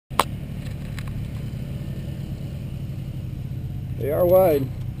They are wide.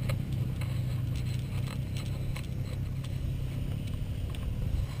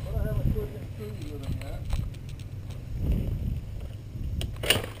 But I haven't put in screws with them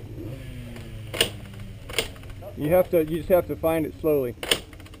yet. You just have to find it slowly.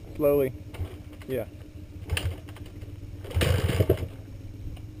 Slowly. Yeah.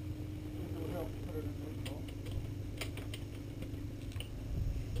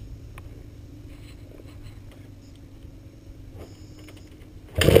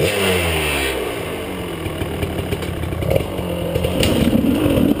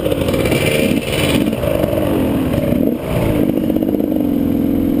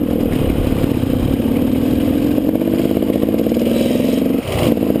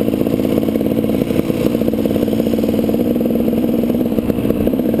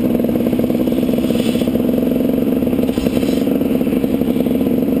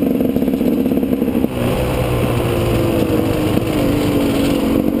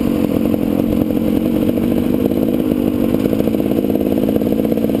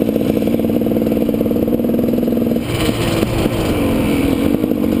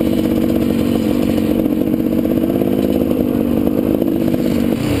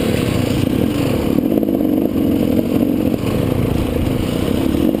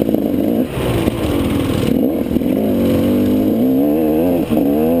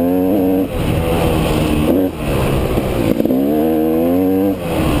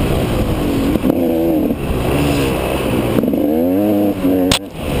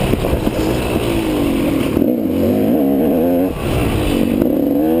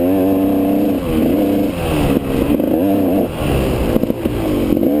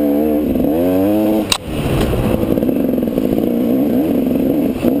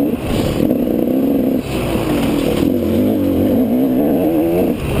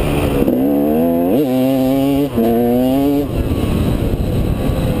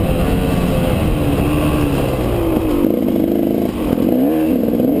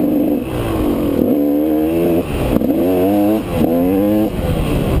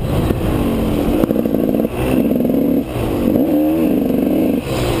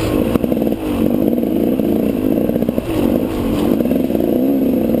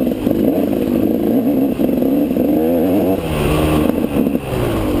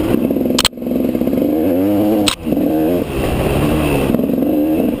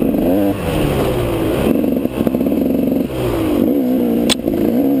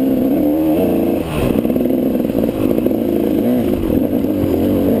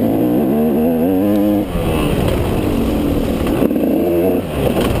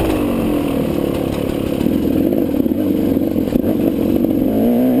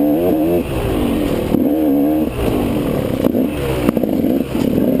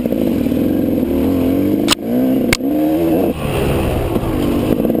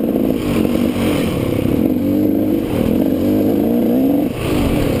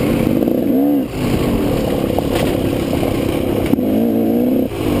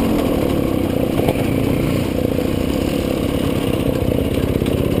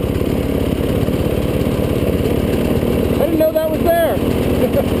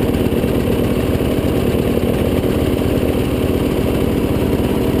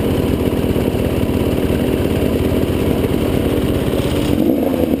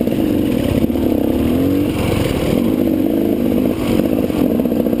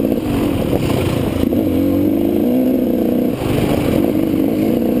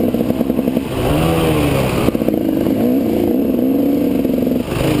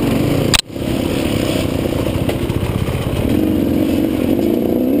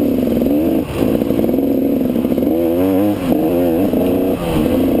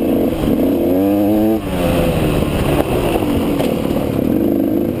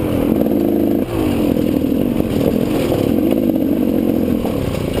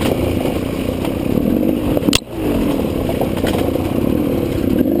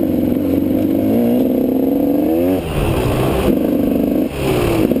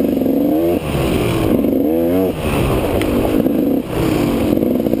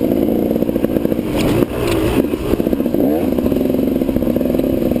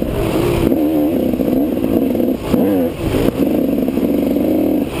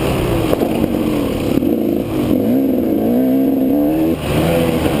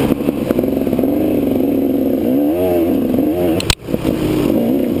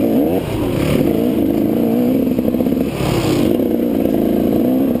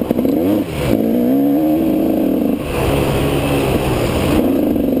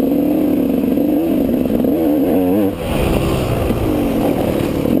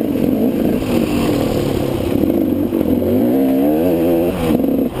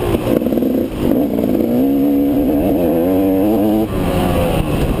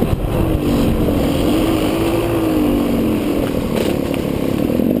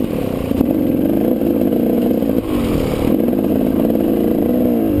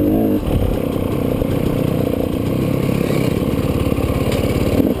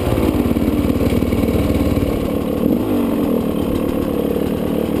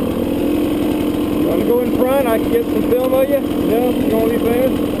 want to go in front? I can get some film of you. No, you don't want to be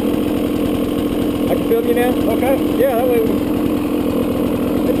famous? I can film you now? Okay. Yeah, that way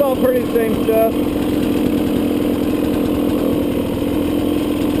it's all pretty the same stuff.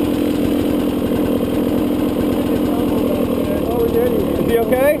 Oh, we did. Is he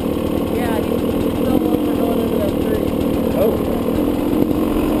okay? Yeah, he fell over going into that tree. Oh.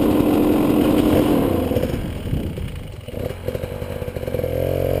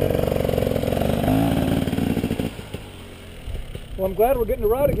 Well, I'm glad we're getting to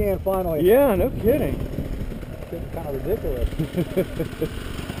ride again finally. Yeah, no kidding. It's kind of ridiculous.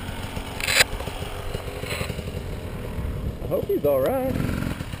 I hope he's all right.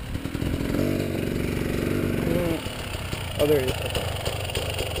 Oh, there he is.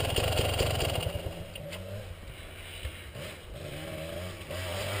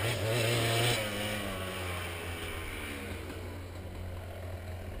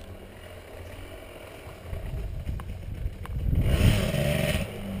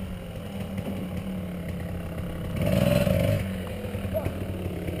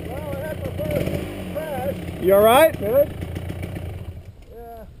 You all right? Good.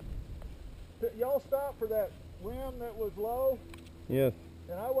 Yeah. Y'all stopped for that rim that was low, Yes.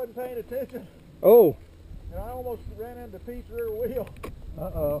 and I wasn't paying attention, Oh. and I almost ran into Pete's rear wheel.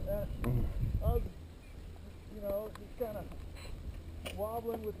 Uh-oh. And I was, you know, just kind of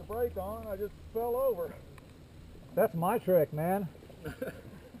wobbling with the brake on. I just fell over. That's my trick, man.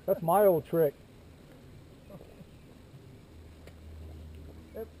 That's my old trick.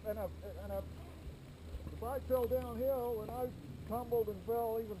 And the bike fell downhill, and I tumbled and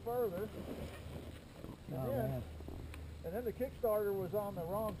fell even further. And then the Kickstarter was on the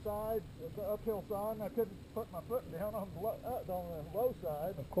wrong side, the uphill side, and I couldn't put my foot down on the low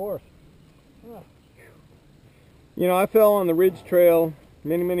side. Of course. You know, I fell on the Ridge Trail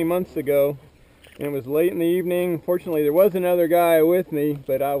many months ago, and it was late in the evening. Fortunately, there was another guy with me,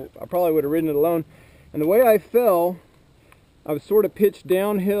 but I probably would have ridden it alone. And the way I fell, I was sort of pitched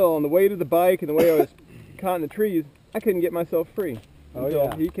downhill on the way to the bike, and the way I was caught in the trees, I couldn't get myself free. Oh, until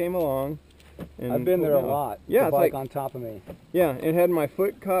yeah. he came along. And I've been there a pulled me off. lot. Yeah, the it's bike like on top of me. yeah, it had my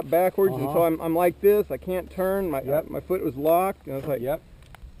foot caught backwards, and so I'm like this. I can't turn. My foot was locked, and I was like, Yep.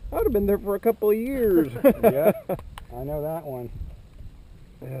 I would have been there for a couple of years. Yeah, I know that one.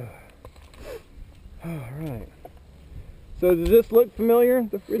 All right. So does this look familiar,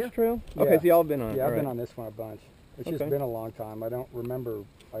 the Ridge Trail? Okay, Yeah. so y'all been on it. Yeah, I've all been right. on this one a bunch. It's Okay. just been a long time. I don't remember.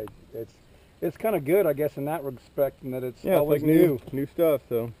 It's kind of good, I guess, in that respect, in that it's Yeah, it's always like new stuff.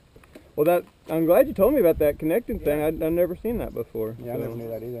 So, well, I'm glad you told me about that connecting thing. I've never seen that before. Yeah, I so. never knew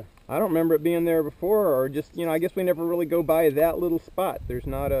that either. I don't remember it being there before, or just, you know, I guess we never really go by that little spot. There's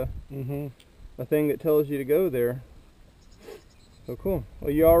not a thing that tells you to go there. So cool.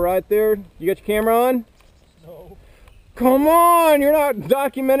 Well, you all right there? You got your camera on? No. Come on, you're not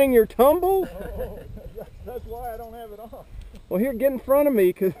documenting your tumble? No. That's why I don't have it on. Well, here, get in front of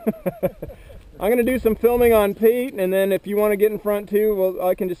me, because I'm going to do some filming on Pete, and then if you want to get in front too, well,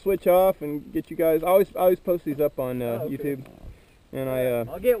 I can just switch off and get you guys. I always post these up on YouTube. And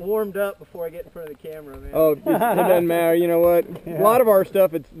I'll get warmed up before I get in front of the camera, man. Oh, it doesn't matter. You know what? A lot of our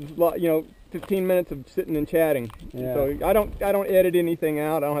stuff, it's, you know, 15 minutes of sitting and chatting. Yeah. So I don't edit anything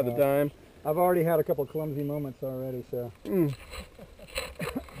out. I don't have the time. I've already had a couple clumsy moments already, so.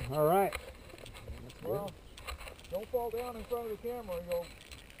 All right. Well, don't fall down in front of the camera.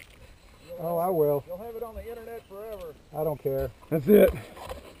 Oh, I will. You'll have it on the internet forever. I don't care. That's it.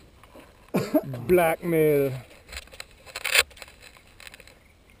 Blackmail.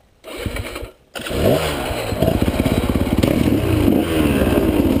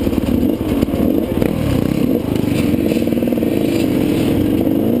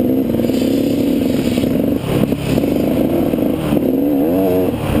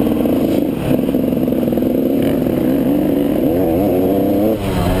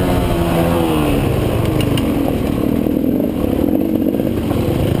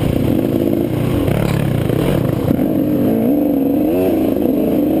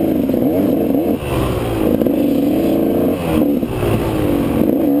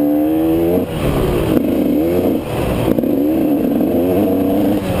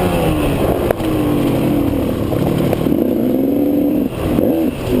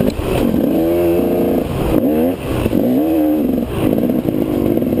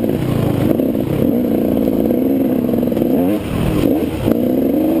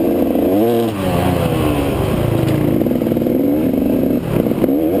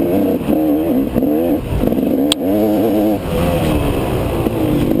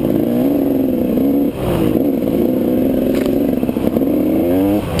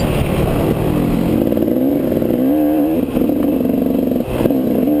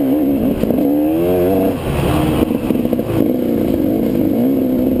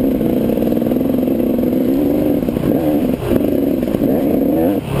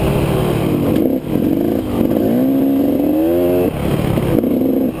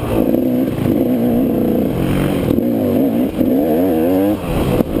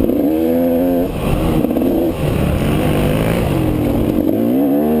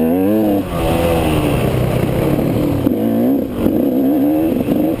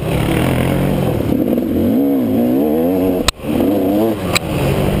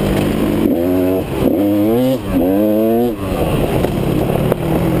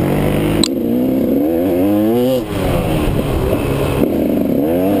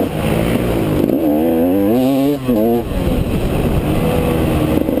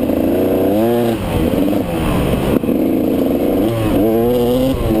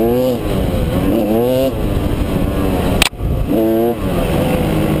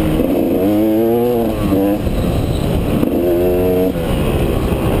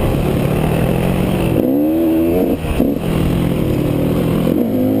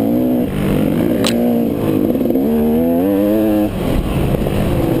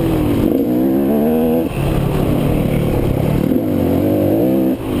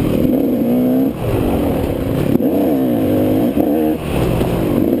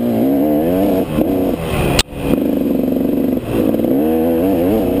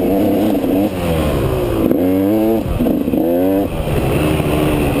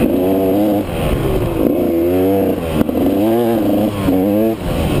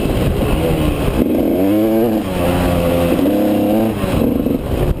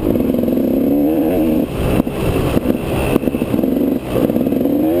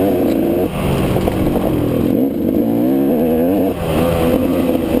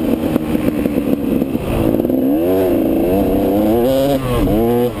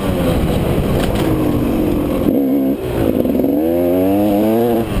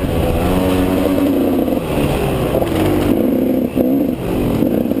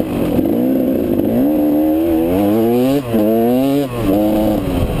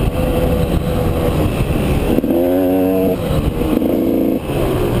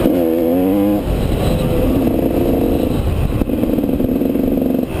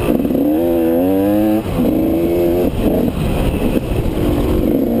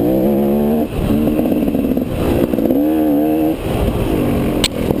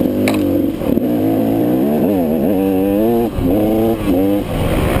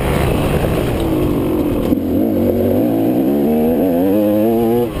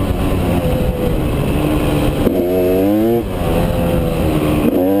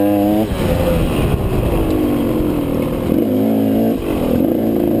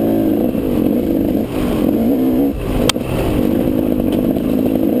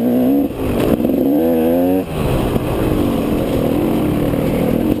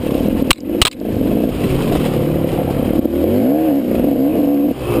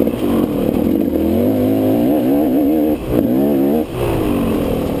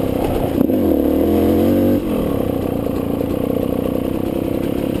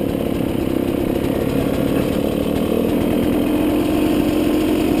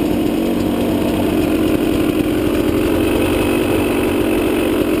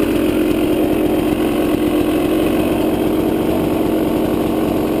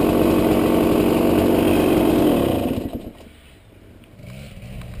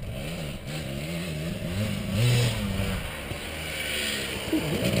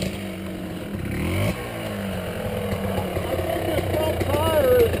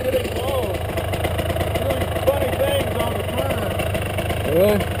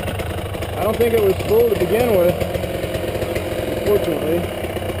 Yeah, I don't think it was full to begin with, unfortunately.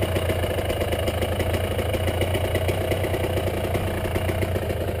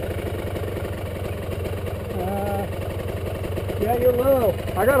 Yeah, you're low.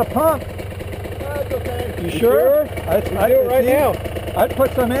 I got a pump. That's okay. You sure? Let's do it right now. I'd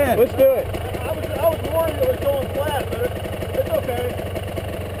put some in. Let's do it. I was worried it was going flat, but it's okay.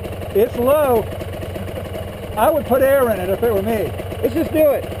 It's low. I would put air in it if it were me. Let's just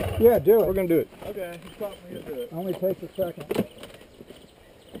do it. Yeah, do it. We're going to do it. Okay, you talked me into it. Only takes a second.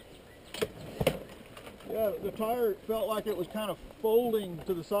 Yeah, the tire felt like it was kind of folding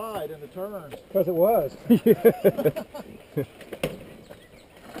to the side in the turns. Because it was.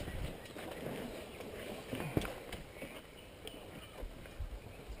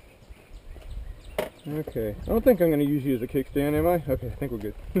 Okay. I don't think I'm going to use you as a kickstand, am I? Okay, I think we're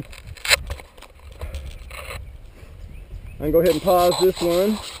good. I can go ahead and pause this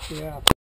one. Yeah.